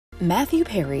Matthew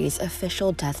Perry's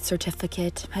official death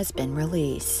certificate has been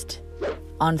released.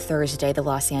 On Thursday, the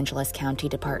Los Angeles County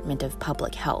Department of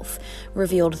Public Health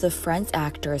revealed the Friends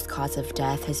actor's cause of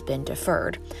death has been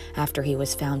deferred after he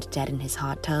was found dead in his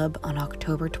hot tub on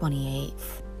October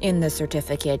 28th. In the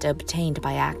certificate obtained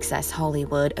by Access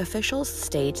Hollywood, officials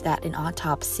state that an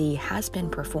autopsy has been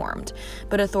performed,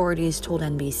 but authorities told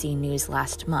NBC News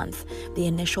last month the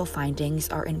initial findings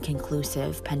are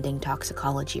inconclusive pending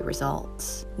toxicology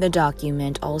results. The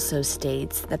document also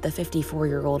states that the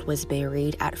 54-year-old was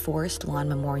buried at Forest Lawn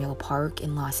Memorial Park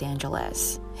in Los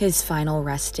Angeles. His final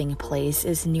resting place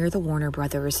is near the Warner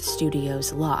Brothers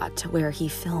Studios lot, where he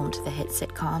filmed the hit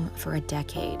sitcom for a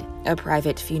decade. A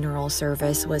private funeral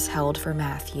service was held for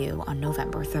Matthew on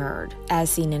November 3rd. As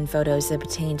seen in photos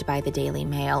obtained by the Daily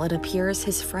Mail, it appears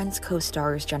his Friends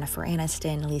co-stars Jennifer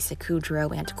Aniston, Lisa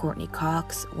Kudrow, and Courtney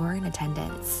Cox were in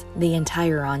attendance. The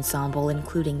entire ensemble,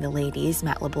 including the ladies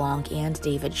Matt LeBlanc and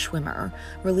David Schwimmer,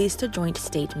 released a joint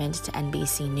statement to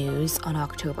NBC News on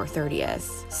October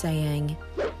 30th, saying,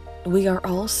 "We are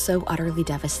all so utterly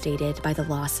devastated by the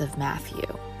loss of Matthew.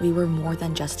 We were more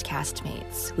than just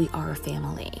castmates. We are a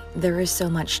family. There is so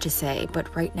much to say,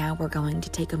 but right now we're going to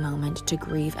take a moment to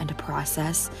grieve and to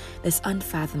process this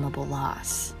unfathomable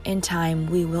loss. In time,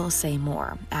 we will say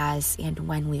more, as and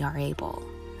when we are able.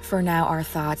 For now, our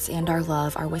thoughts and our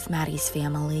love are with Maddie's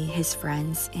family, his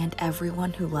friends, and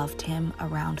everyone who loved him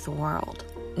around the world."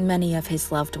 Many of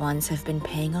his loved ones have been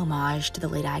paying homage to the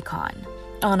late icon.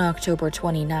 On October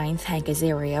 29th, Hank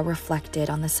Azaria reflected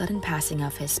on the sudden passing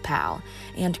of his pal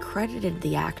and credited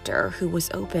the actor, who was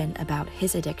open about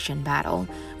his addiction battle,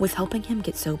 with helping him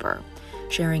get sober,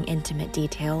 sharing intimate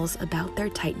details about their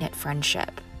tight-knit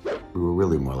friendship. We were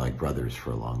really more like brothers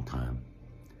for a long time.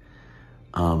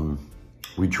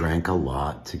 We drank a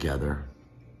lot together.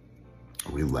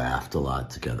 We laughed a lot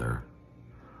together.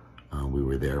 We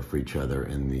were there for each other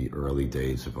in the early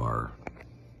days of our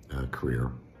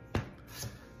career.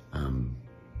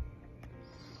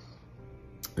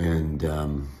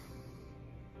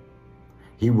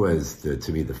 He was,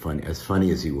 to me, as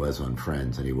funny as he was on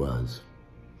Friends, and he was,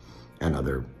 and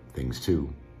other things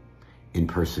too. In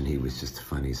person, he was just the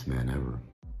funniest man ever.